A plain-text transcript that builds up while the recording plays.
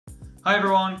Hi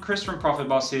everyone, Chris from Profit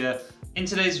Boss here. In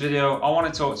today's video, I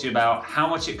want to talk to you about how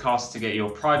much it costs to get your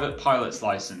private pilot's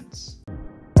license.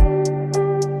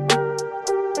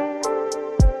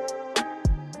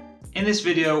 In this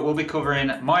video, we'll be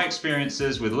covering my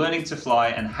experiences with learning to fly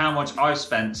and how much I've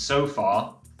spent so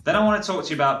far. Then I want to talk to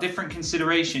you about different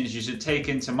considerations you should take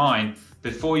into mind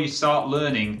before you start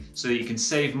learning so that you can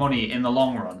save money in the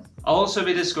long run. I'll also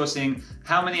be discussing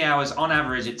how many hours on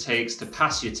average it takes to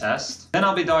pass your test. Then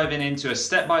I'll be diving into a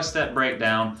step-by-step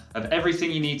breakdown of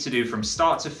everything you need to do from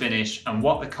start to finish and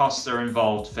what the costs are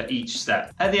involved for each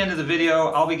step. At the end of the video,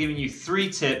 I'll be giving you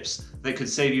 3 tips that could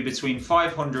save you between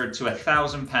 £500 to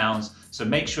 £1,000, so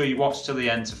make sure you watch till the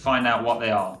end to find out what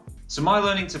they are. So my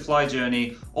learning to fly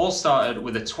journey all started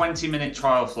with a 20-minute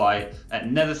trial flight at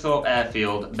Netherthorpe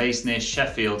Airfield based near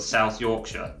Sheffield, South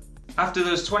Yorkshire. After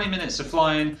those 20 minutes of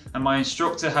flying and my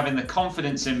instructor having the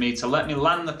confidence in me to let me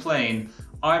land the plane,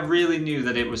 I really knew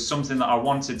that it was something that I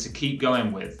wanted to keep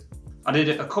going with. I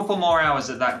did a couple more hours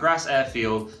at that grass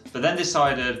airfield, but then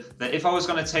decided that if I was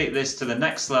going to take this to the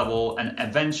next level and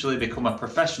eventually become a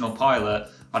professional pilot,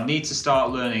 I'd need to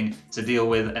start learning to deal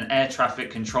with an air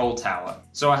traffic control tower.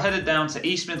 So I headed down to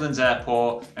East Midlands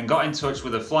Airport and got in touch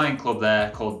with a flying club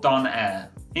there called Don Air.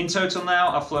 In total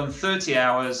now, I've flown 30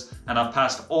 hours and I've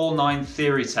passed all 9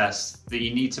 theory tests that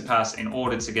you need to pass in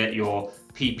order to get your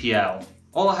PPL.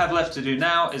 All I have left to do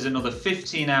now is another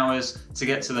 15 hours to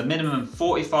get to the minimum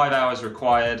 45 hours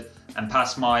required and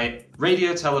pass my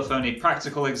radio telephony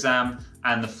practical exam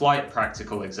and the flight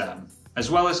practical exam,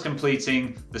 as well as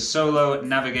completing the solo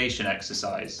navigation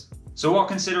exercise. So what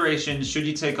considerations should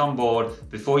you take on board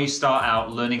before you start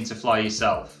out learning to fly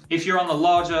yourself? If you're on the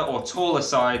larger or taller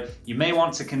side, you may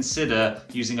want to consider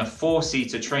using a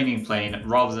 4-seater training plane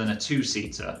rather than a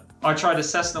 2-seater. I tried a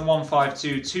Cessna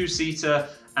 152 2-seater,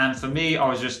 and for me, I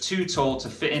was just too tall to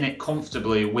fit in it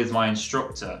comfortably with my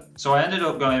instructor. So I ended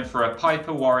up going for a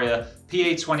Piper Warrior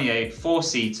PA-28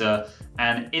 4-seater,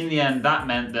 and in the end that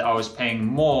meant that I was paying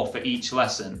more for each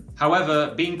lesson.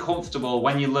 However, being comfortable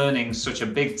when you're learning such a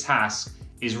big task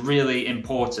is really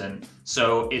important,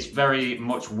 so it's very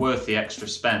much worth the extra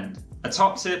spend. A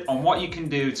top tip on what you can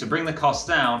do to bring the cost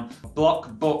down: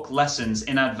 book lessons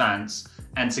in advance,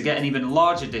 and to get an even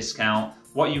larger discount,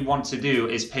 what you want to do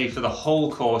is pay for the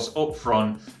whole course up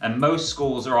front, and most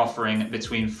schools are offering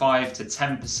between 5 to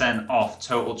 10% off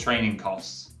total training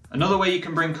costs. Another way you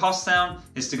can bring costs down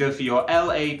is to go for your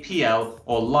LAPL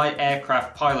or Light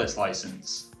Aircraft Pilot's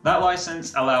License. That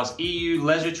license allows EU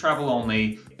leisure travel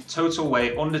only, total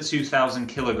weight under 2,000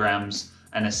 kilograms,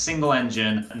 and a single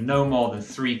engine and no more than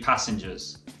 3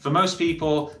 passengers. For most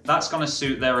people, that's going to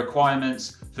suit their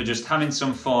requirements for just having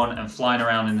some fun and flying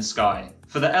around in the sky.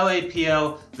 For the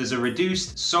LAPL, there's a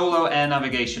reduced solo air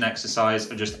navigation exercise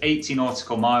of just 80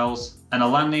 nautical miles and a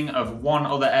landing of 1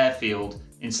 other airfield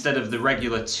instead of the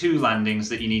regular 2 landings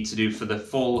that you need to do for the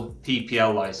full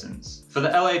PPL license. For the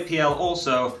LAPL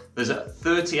also, there's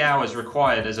 30 hours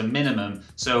required as a minimum,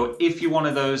 so if you're one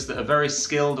of those that are very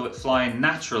skilled at flying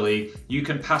naturally, you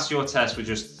can pass your test with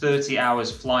just 30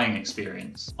 hours flying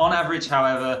experience. On average,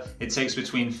 however, it takes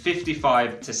between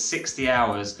 55 to 60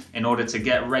 hours in order to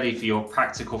get ready for your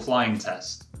practical flying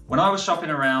test. When I was shopping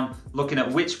around looking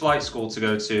at which flight school to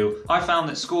go to, I found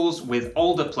that schools with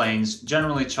older planes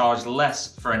generally charge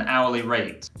less for an hourly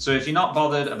rate. So if you're not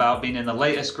bothered about being in the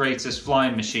latest greatest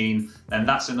flying machine, then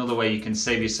that's another way you can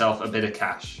save yourself a bit of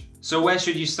cash. So where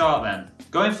should you start then?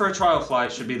 Going for a trial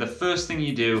flight should be the first thing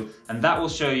you do, and that will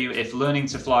show you if learning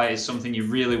to fly is something you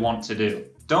really want to do.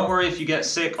 Don't worry if you get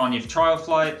sick on your trial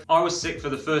flight. I was sick for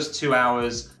the first 2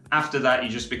 hours. After that, you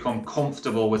just become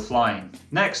comfortable with flying.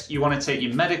 Next, you want to take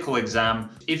your medical exam.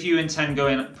 If you intend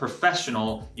going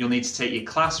professional, you'll need to take your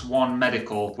Class 1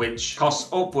 medical, which costs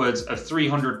upwards of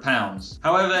 £300.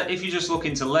 However, if you're just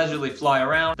looking to leisurely fly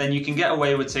around, then you can get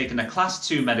away with taking a Class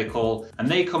 2 medical, and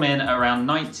they come in around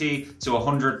 £90 to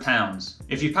 £100.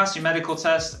 If you pass your medical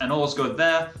test and all's good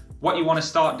there, what you want to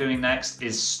start doing next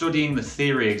is studying the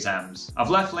theory exams.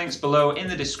 I've left links below in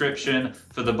the description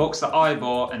for the books that I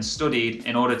bought and studied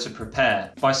in order to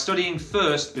prepare. By studying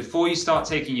first before you start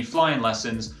taking your flying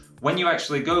lessons, when you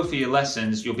actually go for your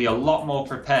lessons, you'll be a lot more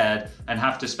prepared and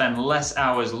have to spend less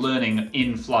hours learning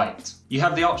in flight. You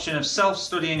have the option of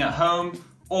self-studying at home,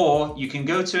 or you can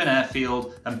go to an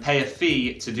airfield and pay a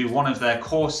fee to do one of their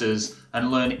courses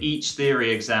and learn each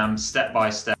theory exam step by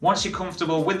step. Once you're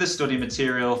comfortable with the study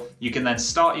material, you can then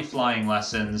start your flying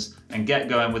lessons and get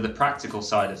going with the practical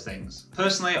side of things.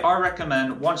 Personally, I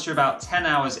recommend once you're about 10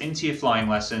 hours into your flying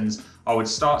lessons, I would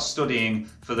start studying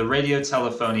for the radio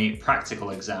telephony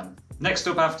practical exam. Next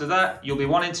up after that, you'll be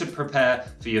wanting to prepare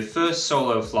for your first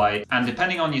solo flight, and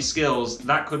depending on your skills,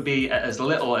 that could be as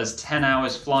little as 10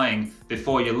 hours flying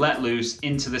before you're let loose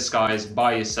into the skies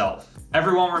by yourself.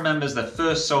 Everyone remembers their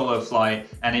first solo flight,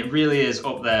 and it really is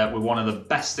up there with one of the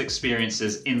best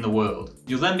experiences in the world.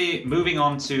 You'll then be moving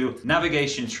on to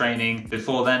navigation training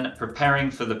before then preparing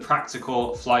for the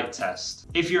practical flight test.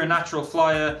 If you're a natural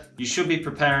flyer, you should be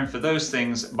preparing for those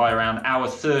things by around hour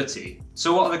 30.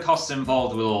 So what are the costs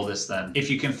involved with all this then? If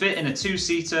you can fit in a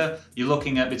two-seater, you're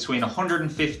looking at between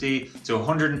 150 to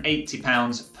 180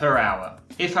 pounds per hour.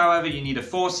 If, however, you need a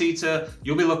four-seater,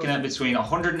 you'll be looking at between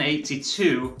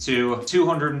 182 to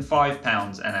 205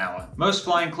 pounds an hour. Most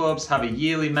flying clubs have a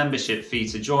yearly membership fee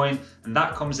to join, and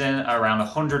that comes in at around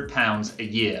 100 pounds a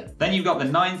year. Then you've got the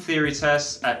 9 theory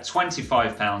tests at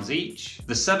 25 pounds each.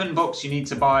 The 7 books you need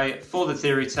to buy for the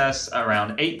theory tests at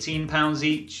around 18 pounds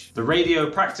each. The radio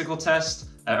practical test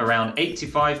at around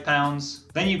 85 pounds.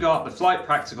 Then you've got the flight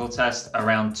practical test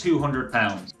around 200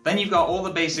 pounds. Then you've got all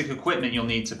the basic equipment you'll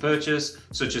need to purchase,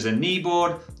 such as a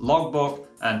kneeboard, logbook,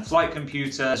 and flight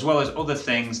computer, as well as other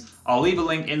things. I'll leave a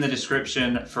link in the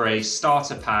description for a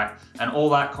starter pack, and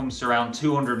all that comes to around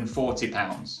 240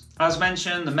 pounds. As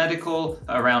mentioned, the medical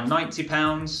at around 90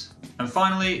 pounds. And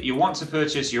finally, you want to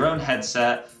purchase your own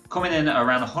headset, coming in at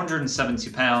around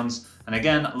 170 pounds. And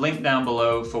again, link down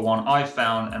below for one I've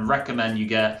found and recommend you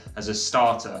get as a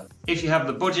starter. If you have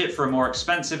the budget for a more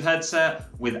expensive headset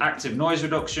with active noise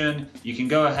reduction, you can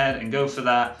go ahead and go for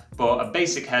that, but a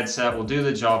basic headset will do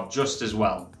the job just as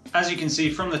well. As you can see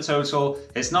from the total,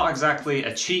 it's not exactly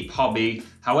a cheap hobby.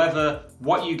 However,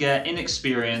 what you get in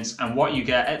experience and what you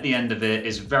get at the end of it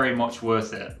is very much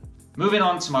worth it. Moving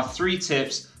on to my 3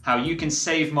 tips how you can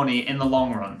save money in the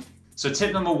long run. So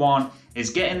tip number 1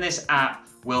 is getting this app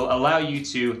will allow you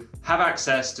to have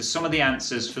access to some of the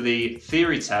answers for the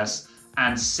theory tests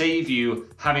and save you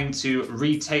having to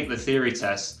retake the theory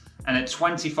tests. And at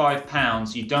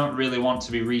 £25, you don't really want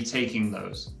to be retaking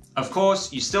those. Of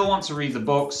course, you still want to read the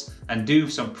books and do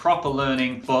some proper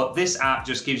learning, but this app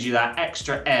just gives you that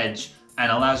extra edge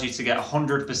and allows you to get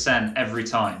 100% every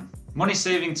time. Money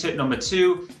saving tip number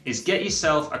 2 is get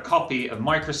yourself a copy of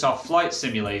Microsoft Flight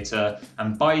Simulator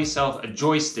and buy yourself a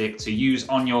joystick to use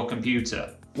on your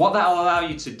computer. What that will allow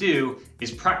you to do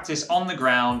is practice on the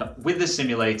ground with the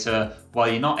simulator while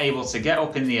you're not able to get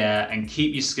up in the air and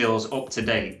keep your skills up to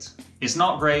date. It's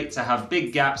not great to have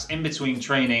big gaps in between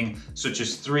training, such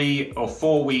as 3 or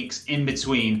 4 weeks in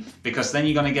between, because then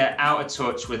you're going to get out of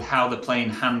touch with how the plane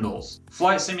handles.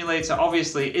 Flight Simulator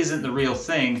obviously isn't the real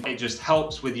thing, it just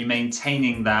helps with you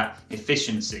maintaining that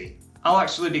efficiency. I'll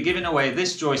actually be giving away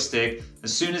this joystick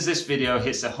as soon as this video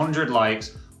hits 100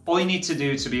 likes. All you need to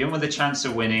do to be in with a chance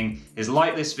of winning is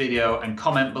like this video and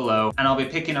comment below, and I'll be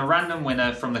picking a random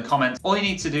winner from the comments. All you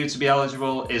need to do to be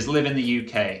eligible is live in the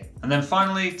UK. And then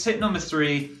finally, tip number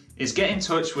 3 is get in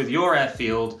touch with your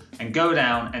airfield and go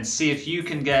down and see if you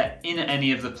can get in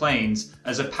any of the planes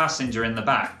as a passenger in the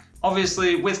back.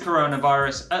 Obviously, with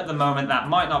coronavirus, at the moment that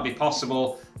might not be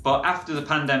possible, but after the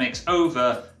pandemic's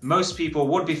over, most people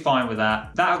would be fine with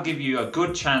that. That'll give you a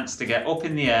good chance to get up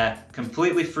in the air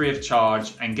completely free of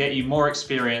charge and get you more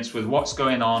experience with what's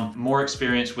going on, more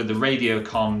experience with the radio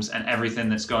comms and everything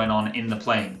that's going on in the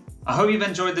plane. I hope you've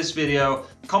enjoyed this video.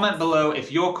 Comment below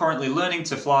if you're currently learning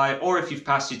to fly or if you've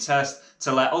passed your test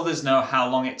to let others know how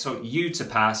long it took you to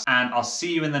pass, and I'll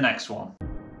see you in the next one.